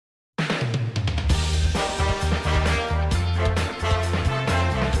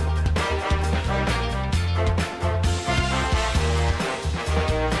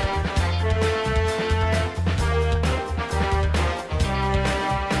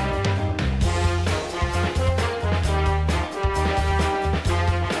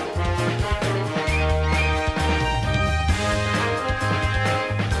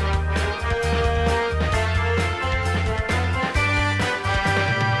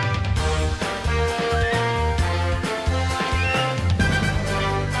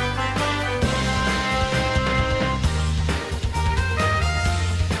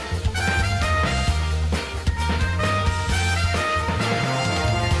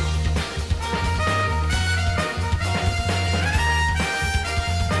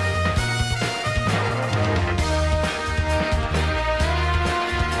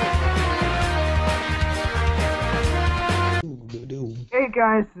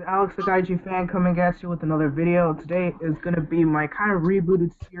guys, this is Alex the Kaiju fan coming at you with another video. Today is going to be my kind of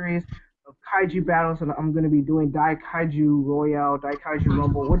rebooted series of Kaiju battles, and I'm going to be doing Daikaiju Royale, Daikaiju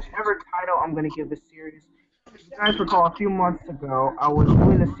Rumble, whichever title I'm going to give this series. If you guys recall, a few months ago, I was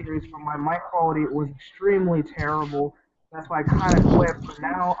doing this series, but my mic quality was extremely terrible. That's why I kind of quit, but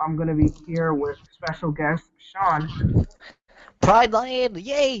now I'm going to be here with special guest Sean. Pride Lion,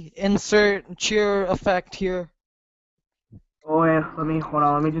 yay! Insert cheer effect here. Oh, wait, hold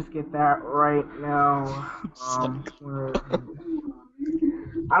on, let me just get that right now. I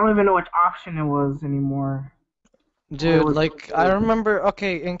don't even know which option it was anymore. Dude, like, I remember,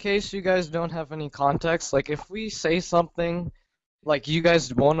 okay, in case you guys don't have any context, like, if we say something, like, you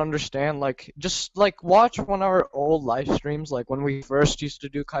guys won't understand, like, just, like, watch one of our old live streams, like, when we first used to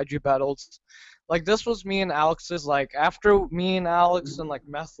do Kaiju battles. Like, this was me and Alex's, like, after me and Alex and, like,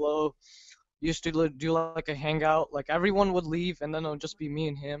 Methlo used to do like a hangout, like everyone would leave and then it would just be me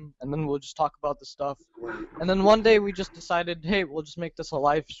and him and then we'll just talk about the stuff. And then one day we just decided, hey, we'll just make this a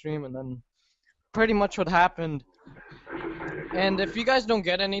live stream, and then pretty much what happened. And if you guys don't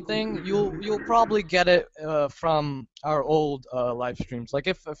get anything, you'll probably get it from our old live streams. Like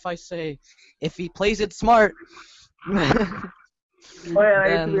if I say, if he plays it smart, then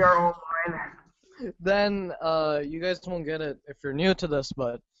you guys won't get it if you're new to this,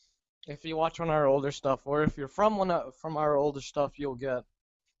 but if you watch one of our older stuff, or if you're from from our older stuff, you'll get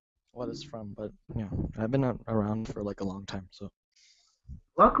what it's from. But yeah, I've been around for like a long time, so.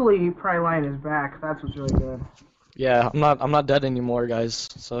 Luckily, Pride Lion is back. That's what's really good. Yeah, I'm not dead anymore, guys.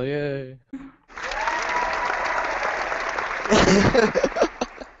 So yay.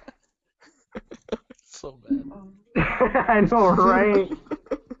 So bad. I know, right?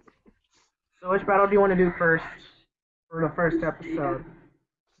 So which battle do you want to do first for the first episode?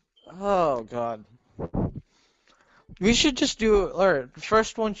 Oh god. We should just do. Alright, the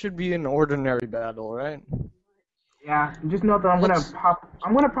first one should be an ordinary battle, right? Yeah, just note that I'm gonna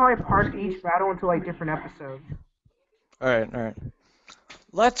probably park each battle into like different episodes. Alright.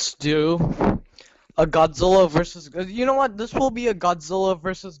 Let's do a Godzilla versus. You know what? This will be a Godzilla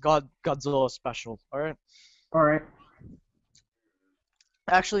versus Godzilla special. Alright. Alright.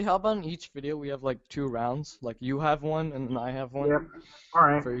 Actually, how about in each video we have like 2 rounds? Like you have one and then I have one. Yep.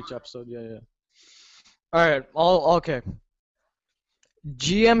 Alright. For each episode, yeah. Alright, okay.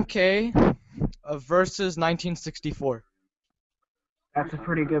 GMK versus 1964. That's a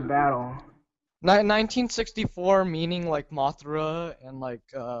pretty good battle. 1964 meaning like Mothra and like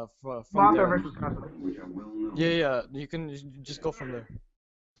from Mothra there. versus Godzilla. Yeah, you can just go from there.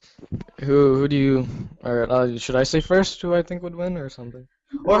 Who do you? Alright, should I say first who I think would win or something?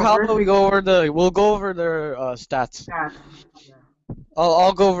 Or how about we'll go over their stats. Yeah.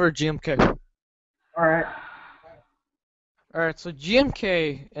 I'll go over GMK. Alright. Alright, so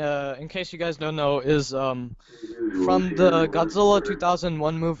GMK, in case you guys don't know, is from the Godzilla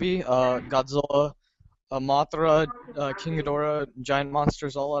 2001 movie, Godzilla, Mothra, King Hedorah, Giant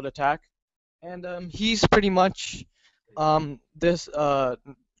Monsters All Out Attack. And he's pretty much the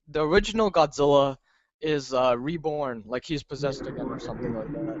original Godzilla is reborn, like he's possessed again or something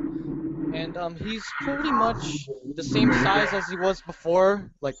like that. And he's pretty much the same size as he was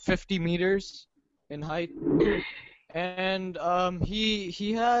before, like 50 meters in height. And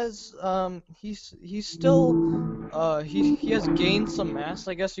he has gained some mass,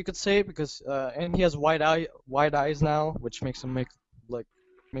 I guess you could say, because and he has wide eyes now, which makes him look cool.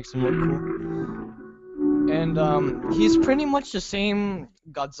 And he's pretty much the same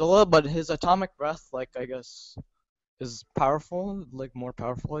Godzilla, but his atomic breath, like, I guess, is powerful, like more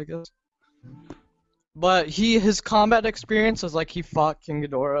powerful, I guess. But his combat experience is like he fought King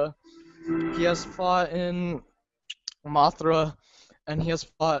Ghidorah, he has fought in Mothra, and he has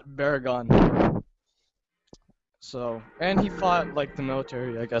fought Baragon. So, and he fought like the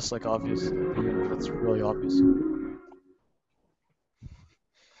military, I guess, like obvious. I mean, that's really obvious.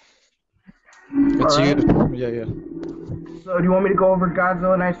 It's you. Yeah. So, do you want me to go over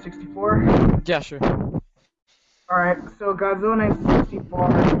Godzilla 1964? Yeah, sure. Alright, so Godzilla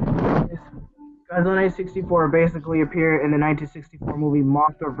 1964 basically appeared in the 1964 movie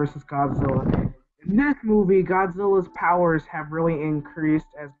Mothra vs. Godzilla. In this movie, Godzilla's powers have really increased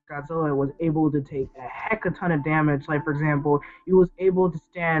as Godzilla was able to take a heck of a ton of damage. Like, for example, he was able to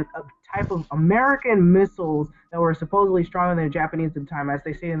stand a type of American missiles that were supposedly stronger than the Japanese at the time, as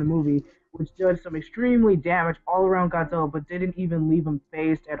they say in the movie, which did some extremely damage all around Godzilla, but didn't even leave him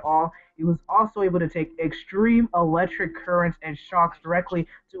phased at all. He was also able to take extreme electric currents and shocks directly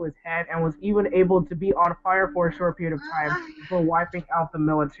to his head, and was even able to be on fire for a short period of time before wiping out the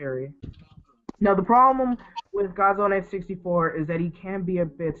military. Now the problem with Godzilla 1964 is that he can be a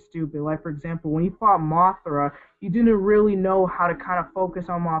bit stupid. Like for example, when he fought Mothra, he didn't really know how to kind of focus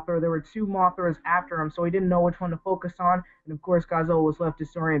on Mothra. There were two Mothras after him, so he didn't know which one to focus on, and of course Godzilla was left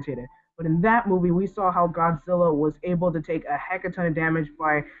disorientated. But in that movie, we saw how Godzilla was able to take a heck of a ton of damage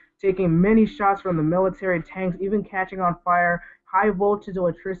by taking many shots from the military tanks, even catching on fire, high voltage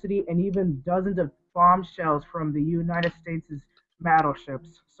electricity, and even dozens of bombshells from the United States'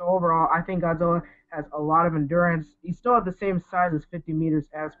 battleships. So overall, I think Godzilla has a lot of endurance. He's still at the same size as 50 meters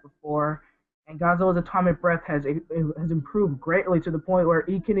as before, and Godzilla's atomic breath has improved greatly to the point where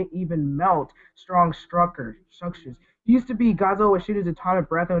he can even melt strong structures. It used to be Godzilla would shoot his atomic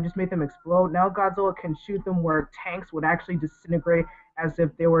breath and would just make them explode. Now Godzilla can shoot them where tanks would actually disintegrate as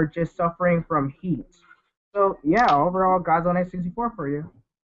if they were just suffering from heat. So yeah, overall, Godzilla 1964 for you.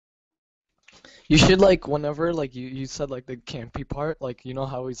 You should like whenever like you said like the campy part, like you know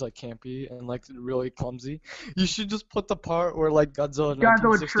how he's like campy and like really clumsy. You should just put the part where like Godzilla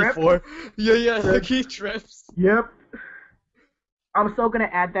Godzilla trip. 1964. Yeah, like he trips. Yep. I'm still gonna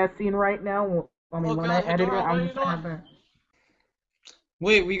add that scene right now. I mean, Oh when I God, edit it, Hedorah, I'm wait, just gonna have that.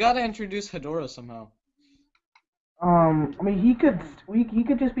 wait, we gotta introduce Hedorah somehow. I mean, he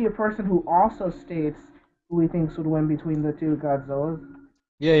could just be a person who also states who he thinks would win between the two Godzillas.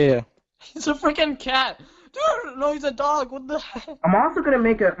 Yeah. He's a freaking cat. Dude, no, he's a dog. What the heck? I'm also gonna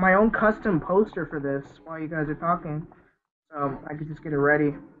make my own custom poster for this while you guys are talking, so I could just get it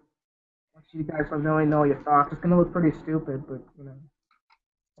ready. Once you guys let me know your thoughts, it's gonna look pretty stupid, but you know.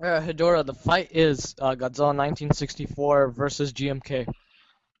 Hedorah, the fight is Godzilla 1964 versus GMK.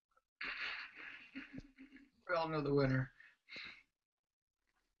 We all know the winner.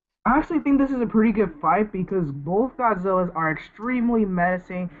 I actually think this is a pretty good fight because both Godzillas are extremely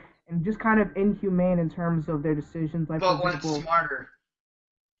menacing and just kind of inhumane in terms of their decisions. Like, But for one's example, smarter.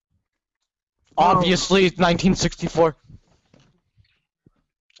 Obviously, 1964.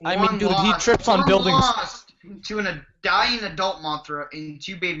 I mean, dude, he trips on One buildings. lost to a dying adult Mothra and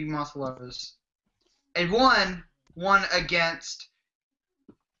two baby Mothras. And one won against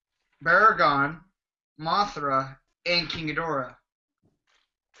Baragon, Mothra, and King Ghidorah.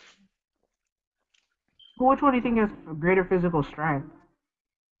 which one do you think has greater physical strength?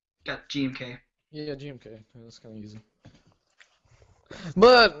 Got GMK. Yeah, GMK. That's kind of easy.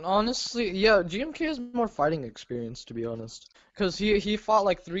 But honestly, yeah, GMK has more fighting experience, to be honest. Because he fought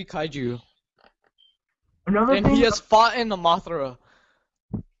like 3 kaiju. And he has fought in the Mothra.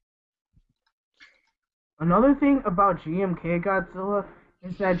 Another thing about GMK Godzilla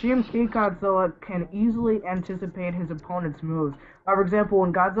is that GMK Godzilla can easily anticipate his opponent's moves. For example,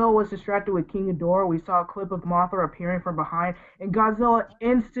 when Godzilla was distracted with King Ghidorah, we saw a clip of Mothra appearing from behind, and Godzilla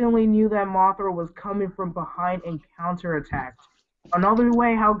instantly knew that Mothra was coming from behind and counterattacked. Another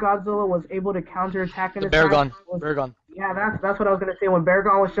way how Godzilla was able to counterattack in The this fight Baragon. yeah, that's what I was gonna say. When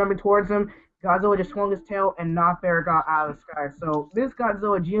Baragon was jumping towards him, Godzilla just swung his tail and knocked Baragon out of the sky. So this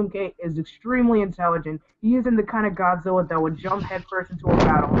Godzilla GMK is extremely intelligent. He isn't the kind of Godzilla that would jump headfirst into a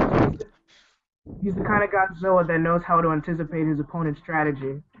battle. He's the kind of Godzilla that knows how to anticipate his opponent's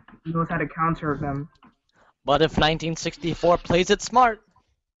strategy. He knows how to counter them. But if 1964 plays it smart,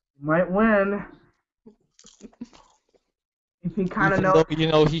 He might win. If he kind of even knows. though you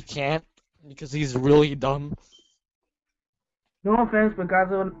know he can't, because he's really dumb. No offense, but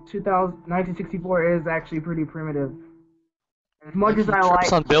Godzilla 1964 is actually pretty primitive. As much as I He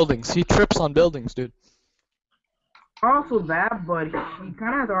trips like. on buildings. He trips on buildings, dude. Also that, but he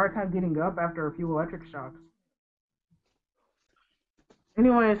kind of has a hard time getting up after a few electric shocks.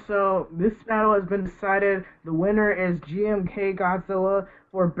 Anyway, so this battle has been decided. The winner is GMK Godzilla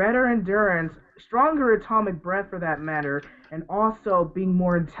for better endurance, stronger atomic breath for that matter, and also being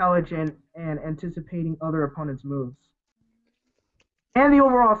more intelligent and anticipating other opponents' moves. And the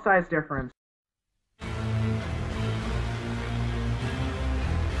overall size difference.